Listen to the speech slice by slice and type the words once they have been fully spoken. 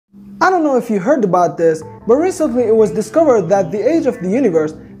I don't know if you heard about this, but recently it was discovered that the age of the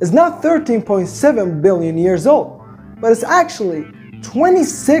universe is not 13.7 billion years old, but it's actually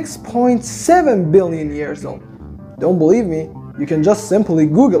 26.7 billion years old. Don't believe me? You can just simply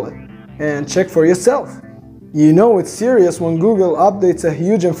Google it and check for yourself. You know it's serious when Google updates a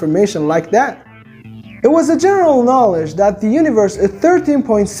huge information like that. It was a general knowledge that the universe is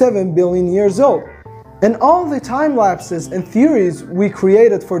 13.7 billion years old, and all the time lapses and theories we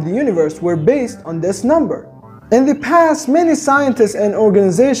created for the universe were based on this number. In the past, many scientists and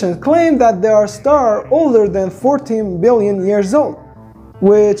organizations claim that there are stars older than 14 billion years old,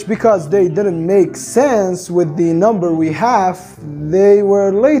 which, because they didn't make sense with the number we have, they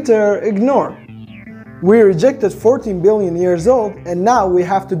were later ignored. We rejected 14 billion years old, and now we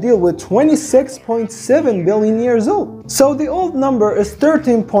have to deal with 26.7 billion years old. So the old number is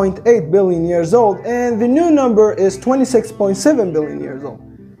 13.8 billion years old, and the new number is 26.7 billion years old.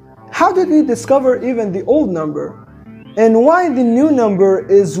 How did we discover even the old number? And why the new number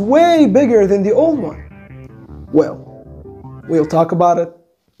is way bigger than the old one? Well, we'll talk about it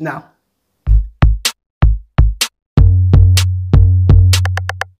now.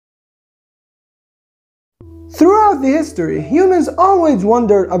 Throughout the history, humans always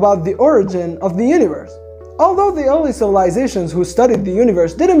wondered about the origin of the universe. Although the early civilizations who studied the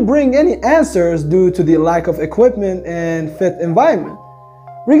universe didn't bring any answers due to the lack of equipment and fit environment.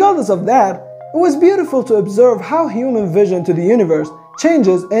 Regardless of that, it was beautiful to observe how human vision to the universe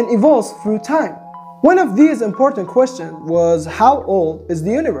changes and evolves through time. One of these important questions was, how old is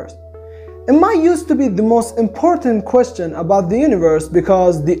the universe? It might used to be the most important question about the universe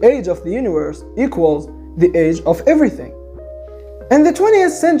because the age of the universe equals the age of everything. In the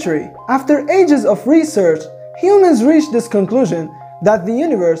 20th century, after ages of research, humans reached this conclusion that the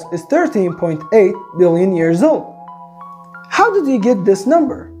universe is 13.8 billion years old. How did we get this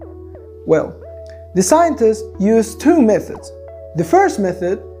number? Well, the scientists used two methods. The first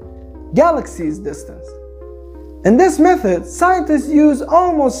method, galaxies distance. In this method, scientists use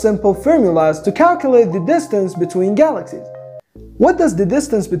almost simple formulas to calculate the distance between galaxies. What does the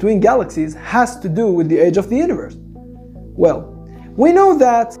distance between galaxies has to do with the age of the universe? Well, we know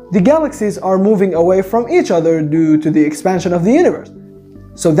that the galaxies are moving away from each other due to the expansion of the universe.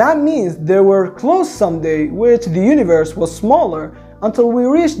 So that means they were close someday, which the universe was smaller until we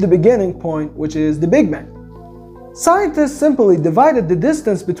reached the beginning point, which is the Big Bang. Scientists simply divided the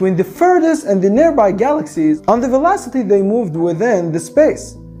distance between the furthest and the nearby galaxies on the velocity they moved within the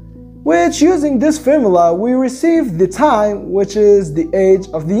space, which, using this formula, we received the time, which is the age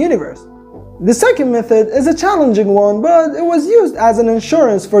of the universe. The second method is a challenging one, but it was used as an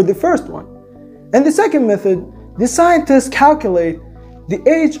insurance for the first one. In the second method, the scientists calculate the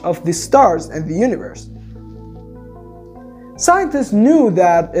age of the stars and the universe. Scientists knew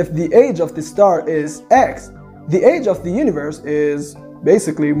that if the age of the star is X, the age of the universe is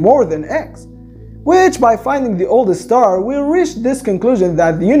basically more than X, which, by finding the oldest star, we reached this conclusion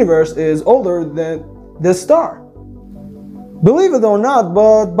that the universe is older than the star. Believe it or not,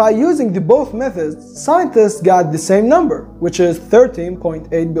 but by using the both methods, scientists got the same number, which is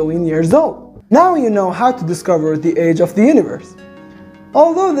 13.8 billion years old. Now you know how to discover the age of the universe.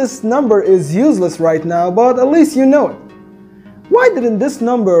 Although this number is useless right now, but at least you know it. Why didn't this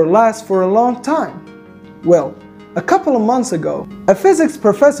number last for a long time? Well, a couple of months ago, a physics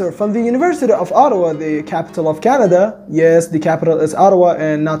professor from the University of Ottawa, the capital of Canada, yes, the capital is Ottawa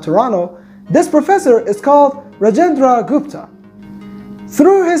and not Toronto, this professor is called Rajendra Gupta.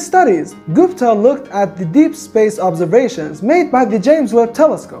 Through his studies, Gupta looked at the deep space observations made by the James Webb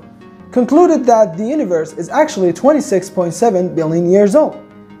Telescope, concluded that the universe is actually 26.7 billion years old.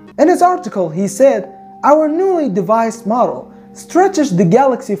 In his article, he said, "Our newly devised model stretches the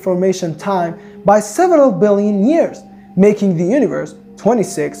galaxy formation time by several billion years, making the universe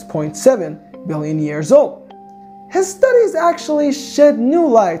 26.7 billion years old." His studies actually shed new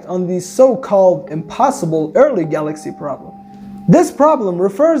light on the so-called impossible early galaxy problem. This problem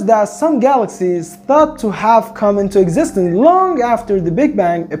refers that some galaxies thought to have come into existence long after the Big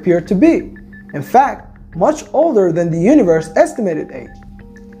Bang appeared to be, in fact, much older than the universe's estimated age.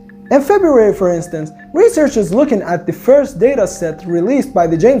 In February, for instance, researchers looking at the first data set released by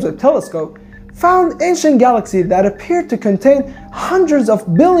the James Webb Telescope found ancient galaxies that appeared to contain hundreds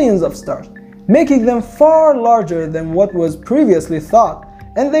of billions of stars, making them far larger than what was previously thought,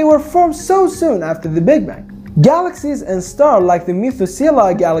 and they were formed so soon after the Big Bang. Galaxies and stars like the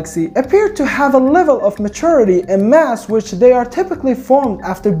Methuselah galaxy appear to have a level of maturity and mass which they are typically formed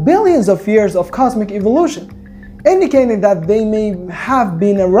after billions of years of cosmic evolution, indicating that they may have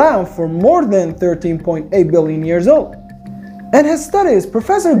been around for more than 13.8 billion years old. In his studies,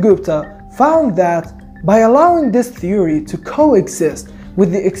 Professor Gupta found that by allowing this theory to coexist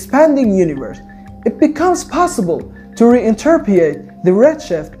with the expanding universe, it becomes possible to reinterpret the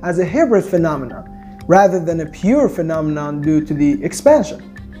redshift as a hybrid phenomenon rather than a pure phenomenon due to the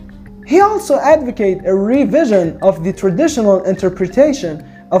expansion. He also advocates a revision of the traditional interpretation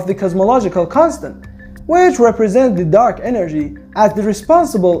of the cosmological constant, which represents the dark energy as the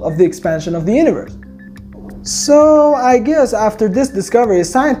responsible of the expansion of the universe. So I guess after this discovery,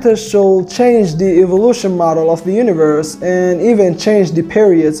 scientists should change the evolution model of the universe and even change the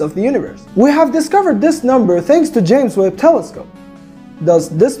periods of the universe. We have discovered this number thanks to James Webb Telescope. Does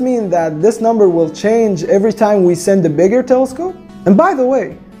this mean that this number will change every time we send a bigger telescope? And by the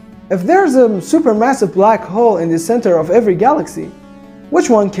way, if there's a supermassive black hole in the center of every galaxy, which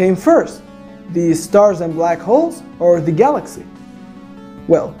one came first? The stars and black holes or the galaxy?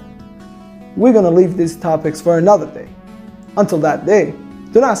 Well, we're gonna leave these topics for another day. Until that day,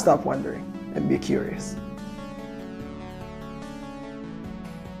 do not stop wondering and be curious.